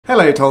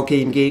Hello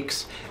Tolkien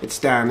geeks, it's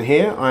Dan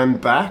here. I'm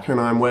back and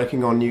I'm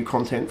working on new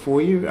content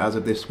for you as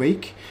of this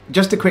week.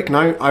 Just a quick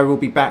note, I will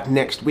be back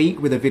next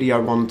week with a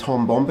video on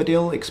Tom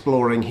Bombadil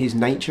exploring his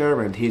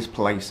nature and his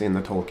place in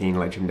the Tolkien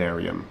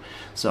legendarium.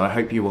 So I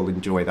hope you will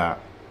enjoy that.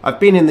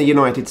 I've been in the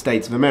United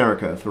States of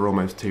America for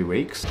almost 2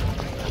 weeks.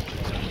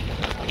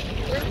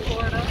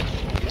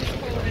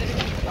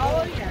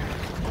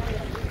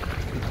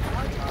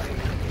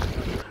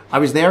 I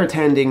was there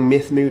attending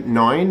Mythmoot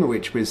 9,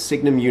 which was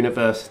Signum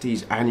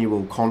University's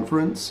annual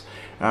conference,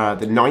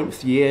 the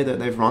 9th year that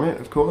they've run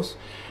it, of course.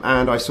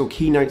 And I saw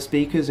keynote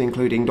speakers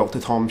including Dr.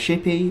 Tom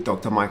Shippey,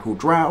 Dr. Michael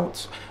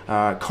Drought,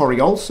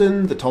 Corey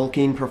Olsen, the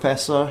Tolkien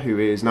Professor, who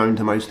is known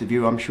to most of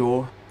you, I'm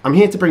sure. I'm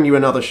here to bring you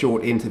another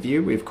short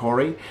interview with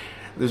Corey.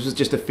 This was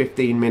just a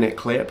 15-minute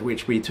clip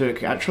which we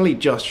took actually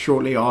just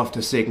shortly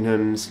after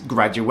Signum's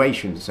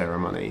graduation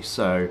ceremony,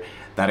 so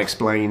that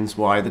explains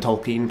why the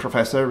Tolkien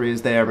Professor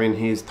is there in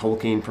his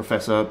Tolkien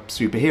Professor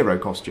superhero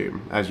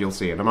costume, as you'll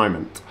see in a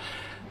moment.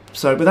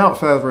 So without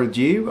further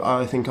ado,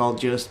 I think I'll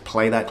just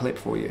play that clip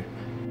for you.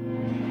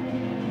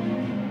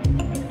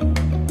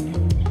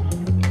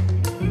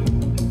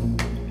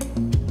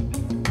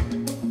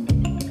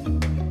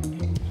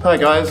 Hi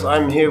guys,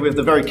 I'm here with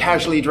the very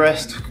casually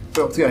dressed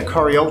Dr.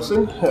 Corey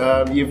Olsen.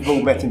 You've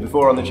all met him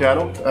before on the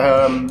channel.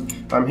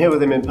 I'm here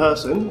with him in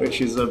person,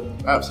 which is an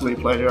absolute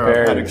pleasure.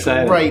 I've had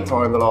a great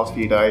time the last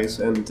few days,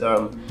 and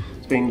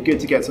it's been good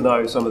to get to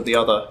know some of the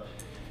other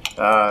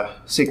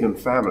Signum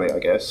family, I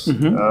guess.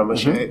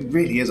 It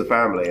really is a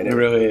family, and it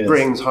really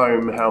brings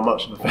home how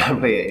much of a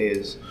family it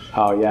is.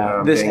 Oh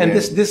yeah,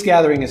 this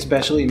gathering,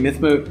 especially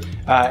Mythmoot,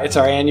 it's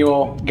our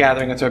annual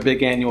gathering. It's our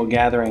big annual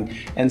gathering,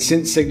 and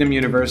since Signum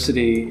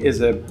University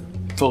is a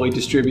fully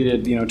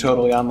distributed,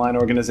 totally online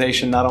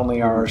organization, not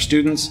only are our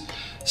students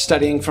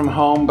studying from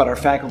home, but our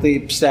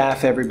faculty,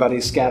 staff,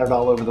 everybody's scattered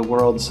all over the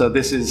world. So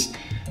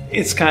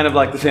it's kind of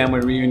like the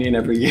family reunion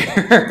every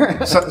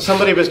year.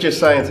 Somebody was just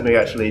saying to me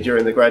actually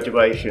during the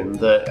graduation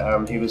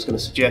that he was going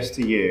to suggest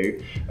to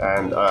you,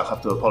 and I'll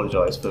have to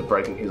apologise for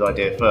breaking his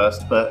idea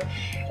first, but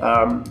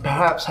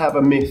perhaps have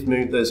a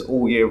Mythmoot that's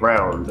all year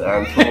round,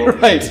 and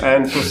for,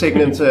 and for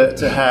Signum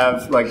to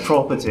have like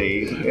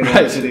property in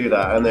order to do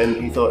that. And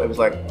then he thought it was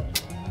like,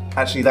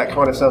 actually, that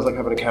kind of sounds like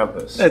having a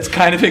campus. That's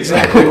kind of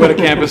exactly what a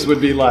campus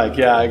would be like.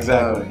 Yeah,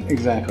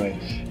 exactly.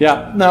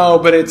 Yeah, no,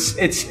 but it's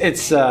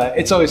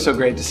always so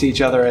great to see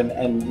each other,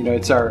 and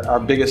it's our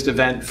biggest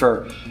event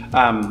for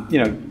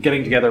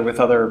getting together with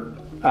other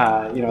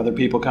other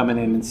people coming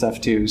in and stuff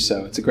too.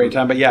 So it's a great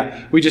time. But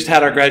yeah, we just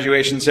had our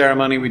graduation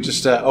ceremony. We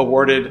just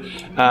awarded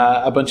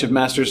a bunch of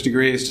master's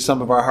degrees to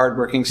some of our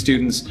hardworking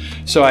students.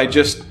 So I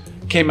just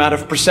came out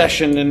of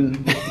procession,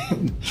 and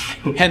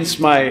hence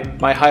my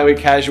highly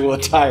casual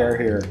attire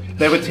here.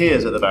 There were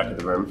tears at the back of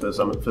the room for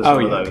some of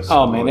those.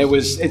 Oh man,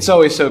 it's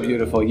always so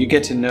beautiful. You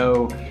get to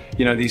know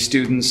these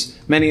students,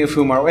 many of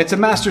whom it's a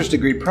master's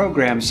degree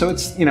program, so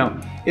it's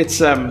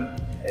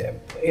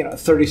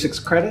 36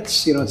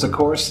 credits. It's a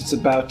course. It's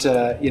about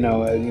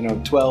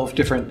 12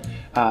 different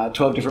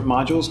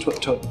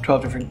modules,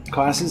 12 different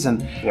classes,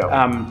 and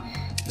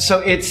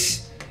so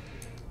it's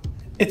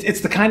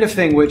the kind of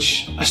thing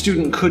which a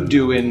student could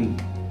do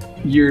in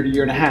year to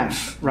year and a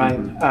half, right?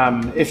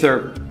 If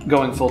they're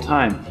going full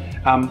time.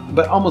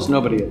 But almost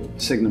nobody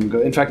at Signum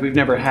goes. In fact, we've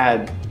never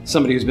had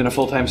somebody who's been a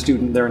full-time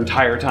student their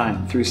entire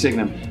time through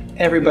Signum.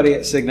 Everybody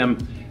at Signum,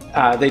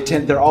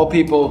 they're all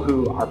people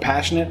who are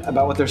passionate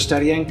about what they're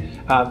studying,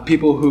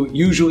 people who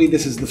usually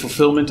this is the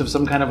fulfillment of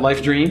some kind of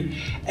life dream,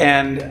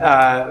 and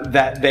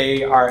that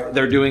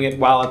they're doing it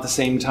while at the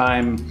same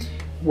time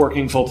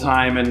working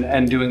full-time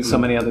and doing so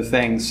many other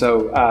things.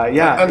 So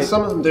yeah. And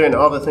some of them doing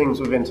other things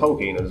within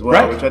Tolkien as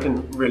well, which I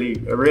didn't really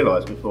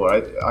realise before.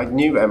 I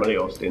knew Emily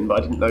Austin, but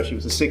I didn't know she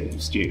was a Signum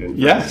student.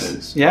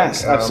 Yes,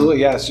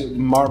 absolutely, yes.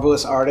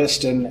 Marvelous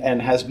artist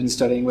and has been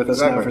studying with us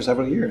now for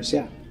several years,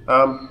 yeah.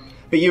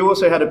 But you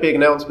also had a big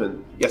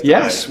announcement yesterday.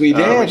 Yes, we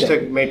did. Which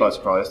took me by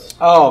surprise.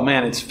 Oh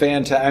man, it's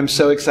fantastic. I'm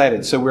so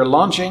excited. So we're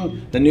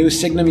launching the new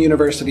Signum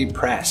University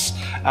Press.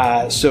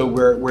 So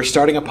we're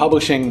starting a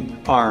publishing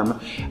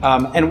arm.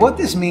 And what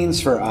this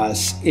means for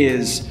us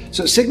is,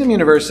 so Signum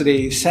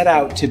University set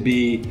out to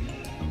be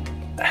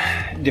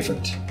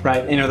different,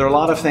 right? There are a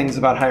lot of things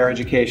about higher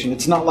education.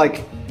 It's not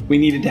like we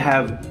needed to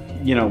have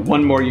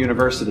one more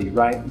university,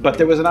 right? But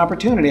there was an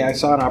opportunity, I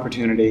saw an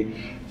opportunity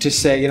to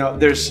say,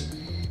 there's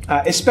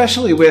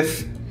especially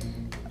with,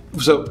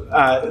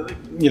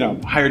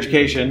 higher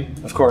education,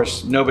 of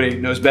course, nobody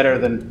knows better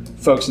than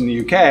folks in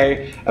the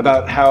UK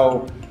about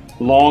how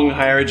long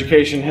higher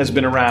education has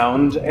been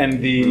around,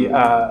 and the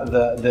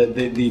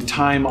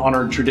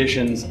time-honored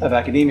traditions of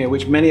academia,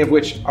 many of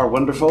which are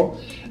wonderful.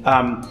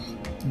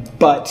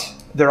 But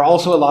there are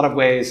also a lot of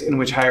ways in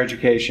which higher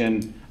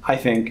education, I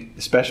think,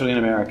 especially in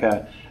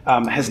America,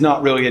 has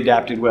not really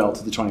adapted well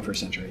to the 21st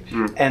century.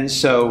 And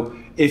so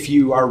if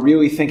you are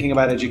really thinking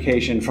about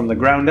education from the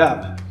ground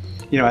up,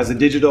 as a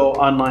digital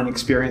online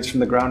experience from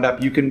the ground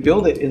up, you can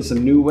build it in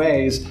some new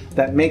ways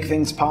that make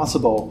things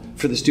possible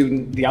for the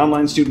student, the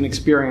online student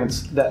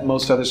experience that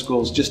most other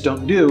schools just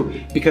don't do,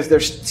 because they're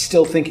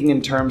still thinking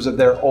in terms of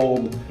their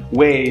old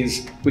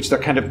ways, which they're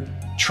kind of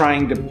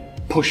trying to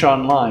push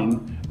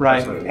online, right?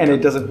 Absolutely, and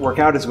it doesn't work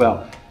out as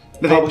well.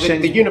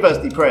 The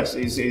university press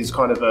is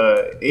kind of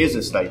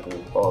a staple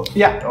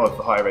of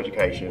higher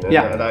education, and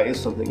that is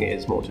something that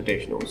is more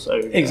traditional. So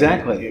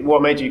exactly,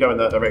 what made you go in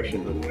that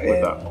direction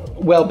with that?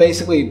 Well,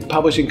 basically,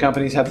 publishing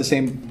companies have the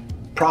same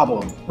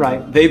problem,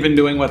 right? They've been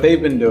doing what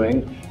they've been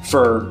doing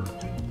for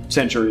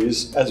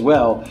centuries as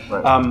well,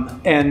 right.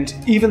 And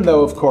even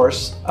though, of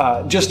course,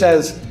 just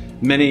as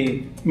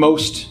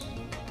most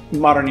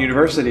modern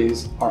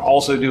universities are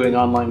also doing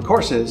online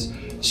courses,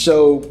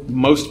 so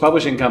most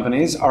publishing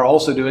companies are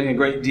also doing a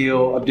great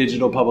deal of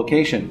digital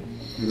publication.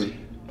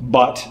 Mm-hmm.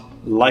 But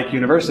like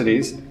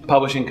universities,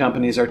 publishing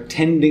companies are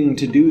tending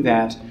to do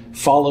that,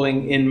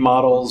 following in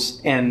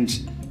models and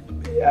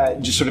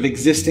just sort of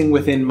existing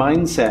within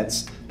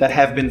mindsets that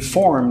have been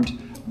formed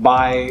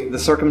by the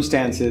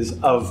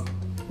circumstances of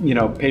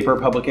paper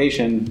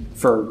publication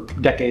for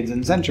decades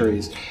and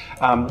centuries.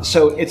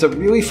 So it's a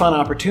really fun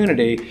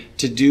opportunity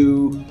to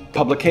do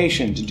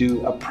publication, to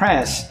do a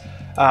press,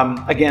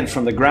 again,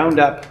 from the ground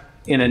up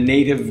in a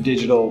native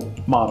digital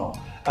model.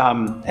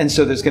 And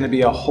so there's going to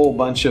be a whole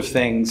bunch of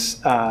things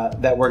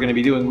that we're going to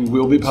be doing. We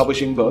will be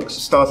publishing books.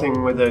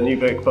 Starting with a new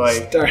book by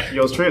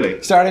yours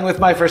truly. Starting with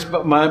my first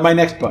book, my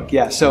next book,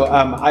 yeah. So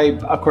I,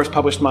 of course,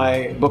 published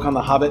my book on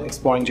The Hobbit,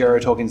 exploring J.R.R.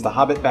 Tolkien's The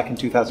Hobbit, back in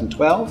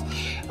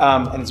 2012.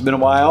 And it's been a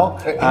while.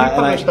 Who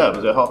published that?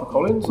 Was it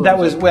HarperCollins? That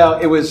was, well,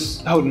 it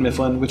was Houghton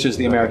Mifflin, which is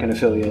the American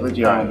affiliate.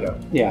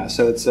 Yeah,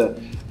 so it's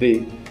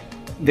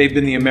they've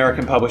been the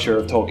American publisher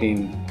of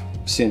Tolkien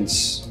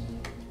since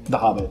The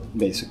Hobbit,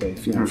 basically,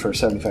 for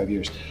 75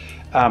 years.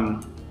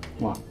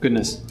 Well,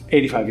 goodness,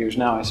 85 years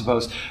now, I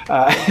suppose.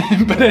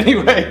 But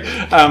anyway,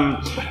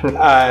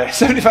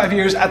 75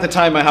 years at the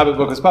time my Hobbit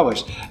book was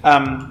published.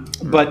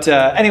 But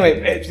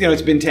anyway,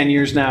 it's been 10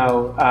 years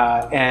now,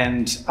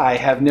 and I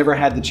have never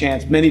had the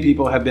chance. Many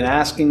people have been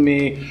asking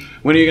me,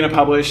 when are you going to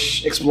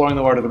publish Exploring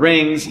the Lord of the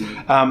Rings?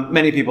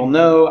 Many people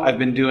know I've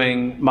been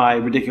doing my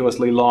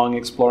ridiculously long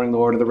Exploring the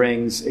Lord of the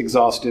Rings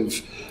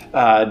exhaustive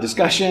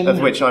discussion.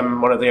 Of which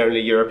I'm one of the only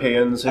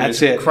Europeans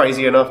who's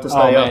crazy enough to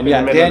stay up in the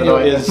middle Daniel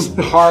of the night. Is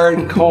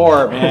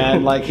hardcore,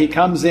 man. Like, he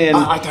comes in...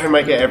 I don't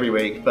make it every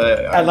week,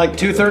 but... At like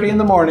 2:30 in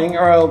the morning,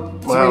 or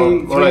 3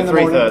 in the morning.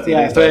 3:30.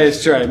 Yeah,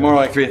 it's true. More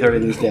like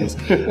 3:30 these days.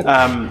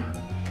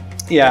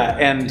 Yeah,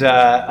 and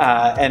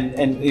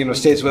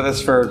stays with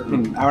us for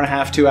an hour and a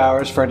half, 2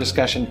 hours for a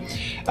discussion.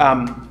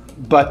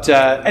 But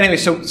anyway,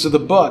 so the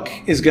book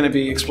is going to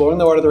be Exploring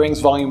the Lord of the Rings,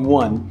 Volume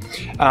 1.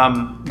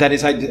 That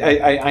is,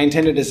 I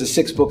intended as a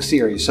 6-book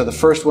series. So the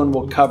first one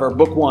will cover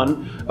Book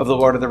 1 of the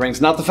Lord of the Rings,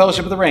 not the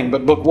Fellowship of the Ring,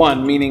 but Book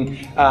 1, meaning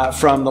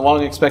from the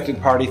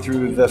long-expected party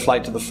through the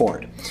flight to the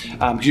Ford.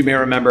 You may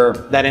remember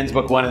that ends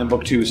Book 1, and then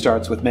Book 2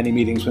 starts with many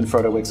meetings when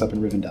Frodo wakes up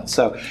in Rivendell.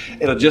 So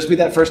it'll just be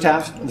that first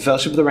half, the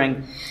Fellowship of the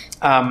Ring.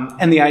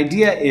 And the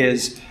idea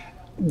is,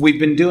 we've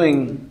been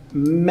doing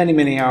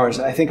many hours,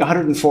 I think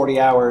 140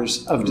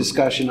 hours of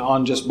discussion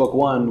on just Book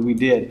 1 we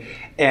did.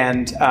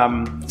 And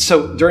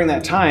so during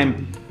that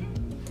time,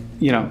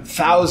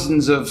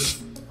 thousands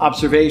of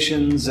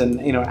observations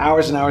and,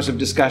 hours and hours of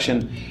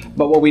discussion.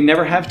 But what we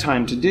never have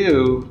time to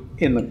do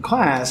in the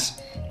class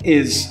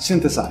is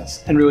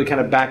synthesize and really kind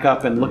of back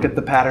up and look at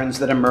the patterns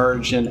that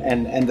emerge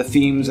and the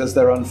themes as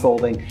they're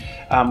unfolding.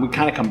 We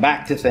kind of come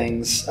back to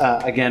things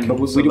again, but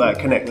we do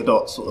connect the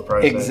dots sort of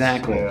process.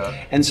 Exactly.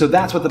 Yeah. And so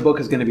that's what the book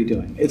is going to be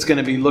doing. It's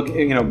going to be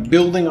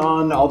building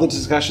on all the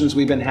discussions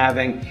we've been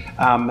having,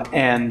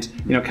 and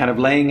kind of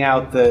laying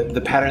out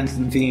the patterns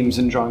and themes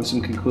and drawing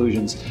some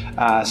conclusions.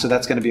 So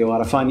that's going to be a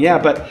lot of fun. Yeah,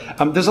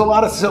 but there's a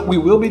lot of, so we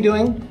will be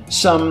doing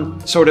some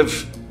sort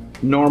of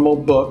normal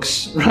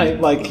books,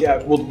 right? Like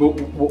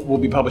we'll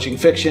be publishing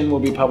fiction, we'll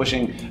be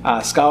publishing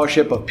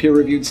scholarship, of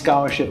peer-reviewed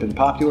scholarship and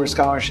popular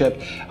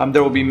scholarship.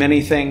 There will be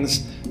many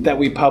things that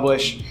we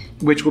publish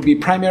which will be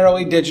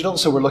primarily digital.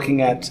 So we're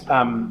looking at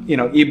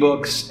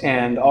ebooks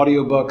and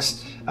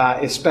audiobooks.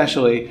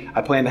 Especially,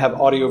 I plan to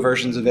have audio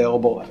versions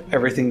available of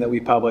everything that we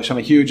publish. I'm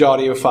a huge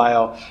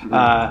audiophile,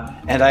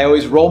 and I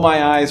always roll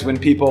my eyes when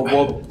people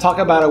will talk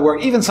about a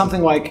work, even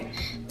something like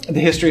the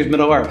history of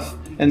Middle-earth,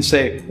 and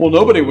say, well,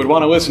 nobody would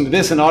want to listen to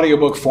this in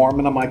audiobook form.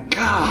 And I'm like,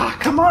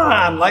 come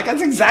on, like,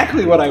 that's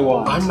exactly what I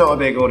want. I'm not a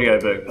big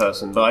audiobook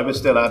person, but I would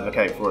still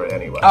advocate for it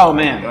anyway. Oh,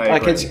 man.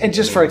 Like, it's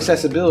just for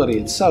accessibility.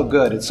 It's so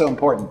good. It's so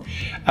important.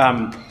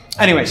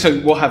 Anyway,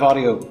 so we'll have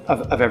audio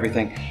of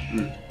everything.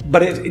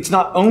 But it's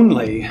not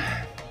only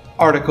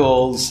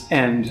articles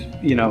and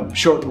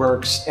short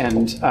works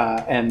and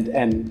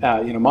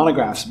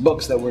monographs,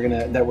 books that we're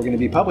gonna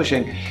be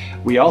publishing.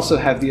 We also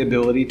have the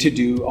ability to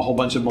do a whole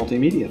bunch of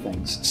multimedia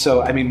things.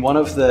 So I mean, one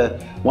of the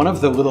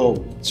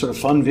little sort of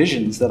fun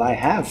visions that I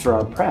have for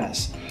our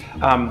press,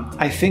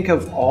 I think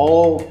of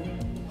all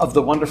of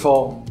the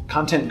wonderful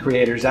content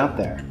creators out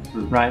there,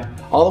 right?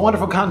 All the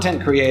wonderful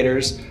content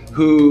creators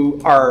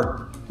who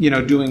are,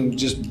 doing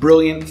just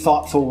brilliant,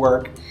 thoughtful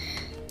work,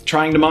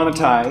 trying to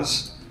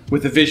monetize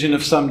with the vision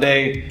of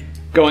someday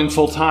going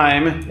full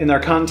time in their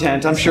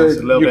content. I'm sure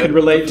you could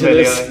relate to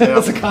this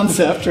as a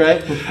concept,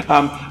 right?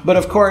 But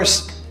of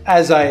course,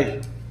 as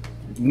I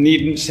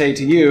needn't say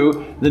to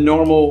you, the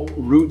normal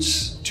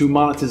routes to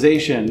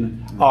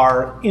monetization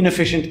are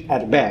inefficient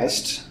at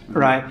best,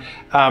 right?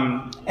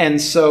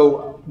 And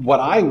so what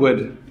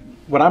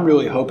I'm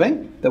really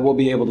hoping that we'll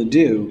be able to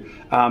do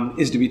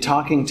is to be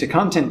talking to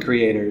content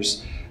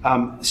creators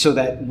so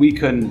that we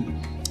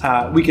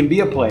can be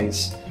a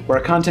place where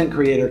a content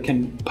creator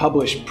can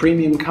publish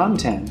premium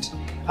content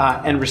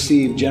and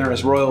receive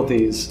generous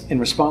royalties in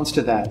response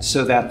to that,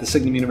 so that the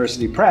Signum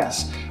University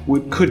Press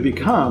could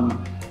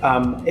become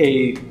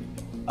a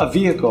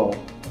vehicle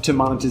to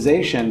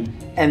monetization.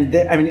 And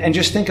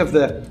just think of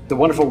the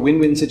wonderful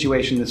win-win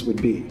situation this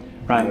would be,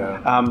 right?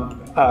 Yeah.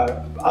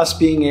 Us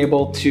being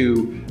able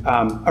to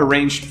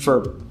arrange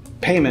for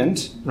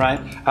payment, right?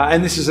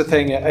 And this is a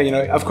thing,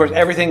 of course,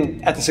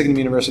 everything at the Signum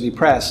University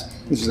Press,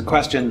 this is a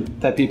question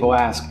that people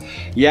ask.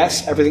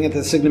 Yes, everything at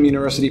the Signum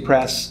University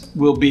Press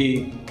will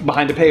be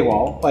behind a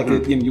paywall. Like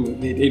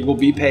it will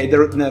be paid.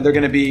 There are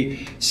going to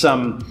be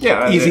some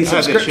easy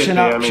subscription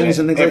options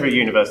and things like that. Every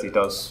university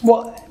does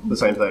the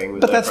same thing.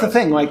 But that's the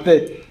thing, like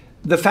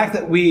the fact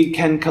that we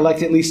can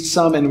collect at least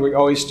some, and we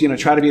always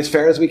try to be as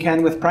fair as we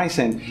can with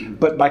pricing,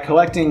 but by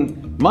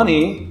collecting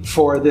money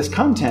for this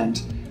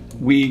content,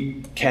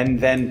 we can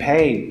then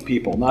pay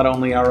people, not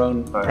only our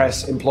own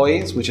press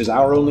employees, which is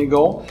our only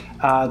goal,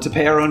 to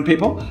pay our own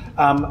people,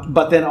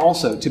 but then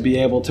also to be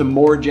able to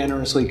more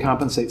generously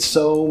compensate.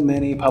 So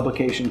many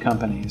publication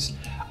companies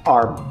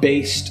are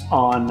based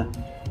on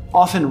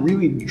often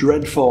really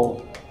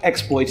dreadful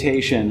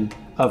exploitation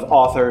of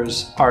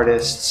authors,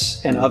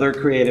 artists, and other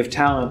creative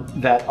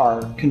talent that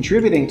are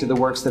contributing to the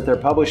works that they're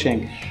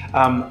publishing,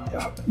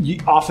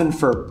 often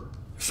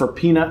for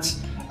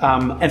peanuts,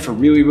 and for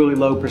really, really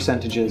low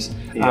percentages.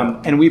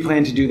 And we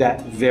plan to do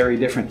that very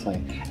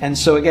differently. And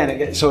so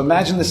again, so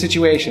imagine the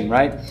situation,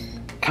 right?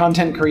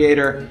 Content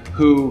creator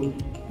who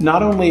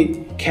not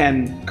only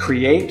can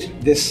create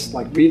this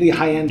like really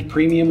high-end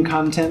premium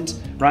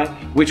content, right,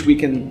 which we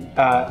can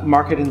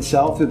market and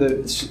sell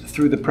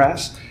through the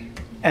press,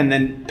 and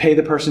then pay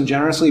the person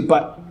generously,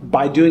 but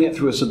by doing it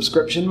through a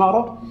subscription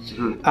model,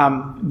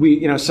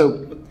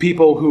 so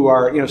people who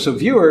are, so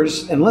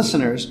viewers and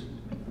listeners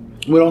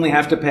would only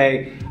have to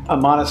pay a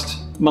modest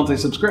monthly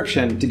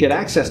subscription to get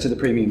access to the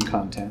premium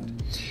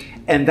content.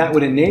 And that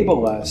would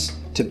enable us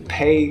to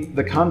pay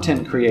the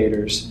content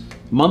creators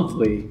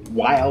monthly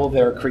while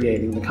they're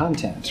creating the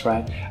content,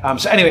 right?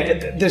 So anyway,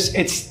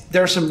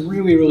 there are some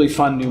really, really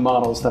fun new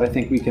models that I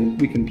think we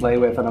can play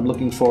with, and I'm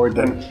looking forward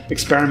to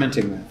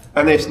experimenting with.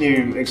 And this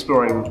new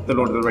Exploring the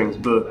Lord of the Rings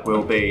book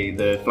will be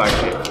the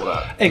flagship for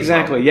that.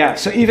 Exactly, yeah.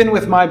 So even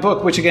with my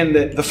book, which again,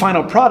 the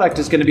final product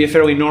is going to be a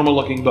fairly normal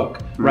looking book,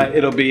 right?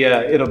 We'll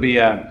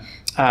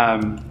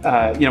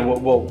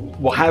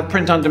have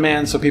print on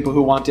demand, so people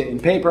who want it in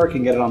paper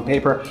can get it on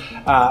paper,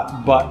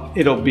 but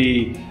it'll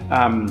be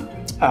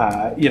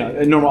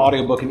a normal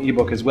audiobook and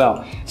ebook as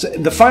well. So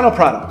the final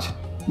product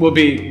will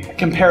be a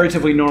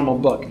comparatively normal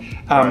book,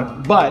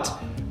 but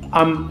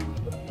I'm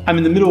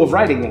in the middle of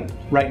writing it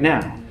right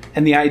now.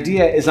 And the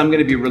idea is I'm going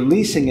to be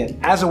releasing it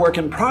as a work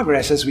in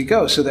progress as we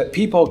go, so that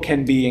people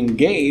can be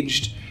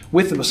engaged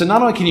with them. So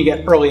not only can you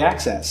get early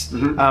access,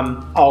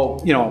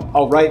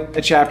 I'll write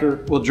a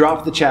chapter, we'll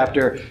drop the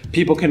chapter,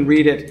 people can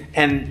read it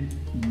and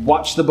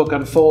watch the book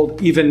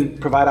unfold, even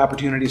provide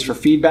opportunities for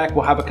feedback.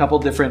 We'll have a couple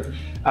different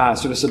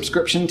sort of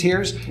subscription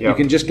tiers. Yep. You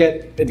can just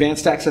get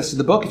advanced access to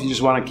the book if you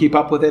just want to keep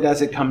up with it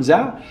as it comes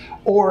out,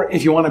 or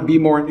if you want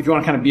to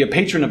kind of be a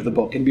patron of the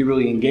book and be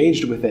really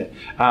engaged with it.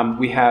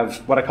 We have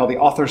what I call the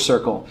author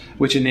circle,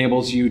 which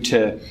enables you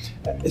to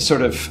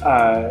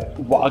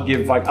I'll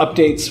give like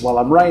updates while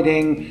I'm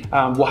writing.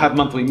 We'll have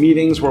monthly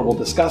meetings where we'll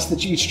discuss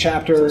each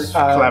chapter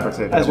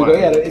collaborative as we go.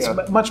 It's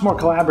much more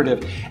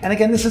collaborative. And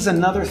again, this is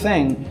another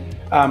thing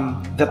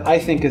that I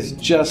think is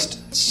just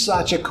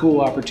such a cool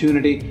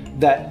opportunity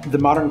that the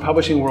modern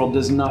publishing world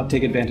does not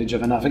take advantage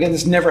of enough. Again,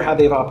 this is never how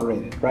they've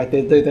operated, right?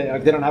 They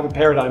don't have a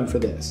paradigm for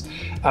this.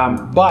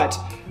 But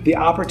the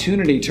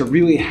opportunity to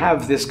really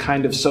have this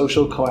kind of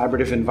social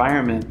collaborative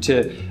environment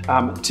to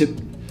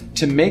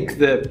make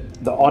the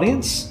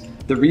audience,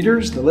 the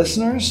readers, the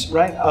listeners,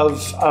 right,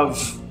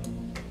 of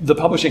the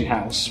publishing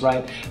house,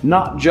 right,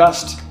 not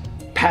just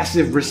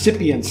passive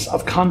recipients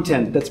of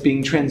content that's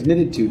being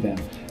transmitted to them,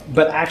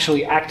 but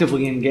actually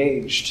actively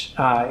engaged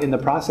in the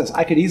process.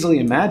 I could easily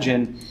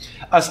imagine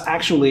us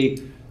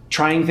actually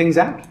trying things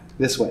out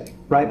this way,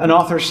 right? An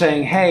author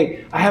saying,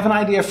 hey, I have an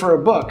idea for a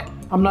book.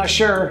 I'm not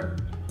sure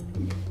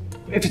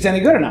if it's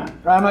any good or not.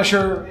 Right? I'm not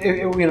sure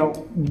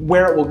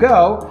where it will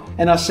go.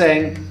 And us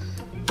saying,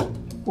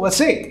 let's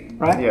see.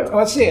 right? Yeah.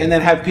 Let's see, and then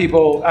have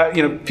people,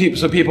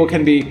 so people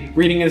can be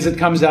reading as it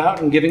comes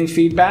out and giving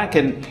feedback,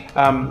 and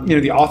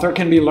the author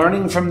can be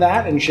learning from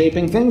that and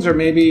shaping things, or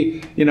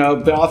maybe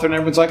the author and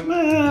everyone's like,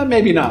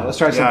 maybe not. Let's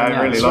try something else. Yeah,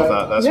 I really love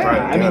that. That's great.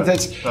 I mean,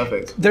 that's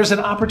perfect. There's an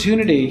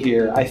opportunity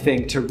here, I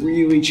think, to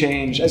really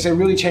change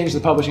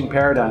the publishing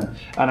paradigm,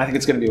 and I think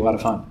it's going to be a lot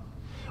of fun.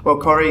 Well,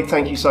 Corey,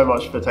 thank you so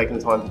much for taking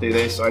the time to do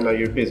this. I know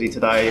you're busy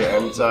today,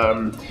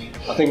 and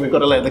I think we've got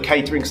to let the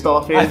catering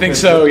staff in. I think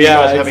so,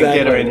 yeah, exactly.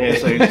 Having dinner in here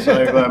soon,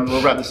 so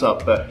we'll wrap this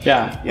up. But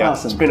yeah,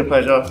 awesome. It's been a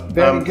pleasure.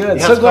 Very good.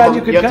 So glad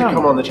you could come. You have to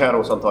come on the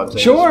channel sometime soon.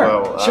 Sure,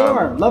 as well.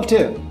 sure. Love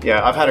to.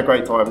 Yeah, I've had a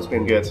great time. It's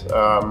been good.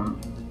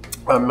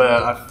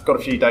 I've got a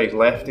few days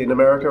left in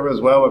America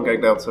as well. I'm going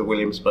down to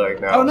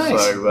Williamsburg now. Oh,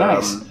 nice, so,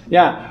 nice.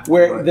 Yeah,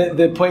 where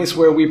the place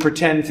where we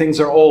pretend things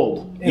are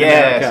old.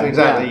 Yes, America.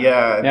 exactly.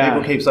 Yeah.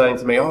 People keep saying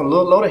to me, "Oh, a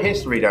lot of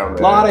history down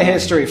there." A lot of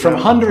history from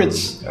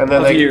hundreds of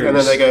years. And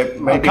then they go,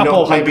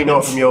 maybe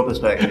not from your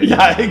perspective.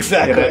 Yeah,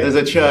 exactly. There's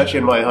a church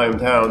in my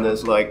hometown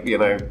that's like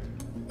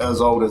as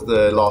old as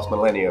the last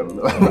millennium.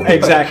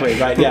 Exactly,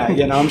 right? Yeah,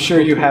 I'm sure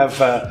you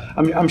have.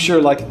 I'm sure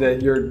like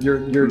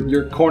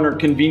your corner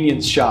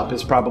convenience shop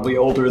is probably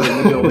older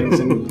than the buildings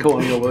in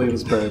Colonial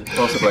Williamsburg.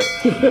 Possibly.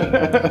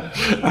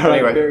 All right,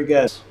 anyway. Very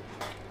good.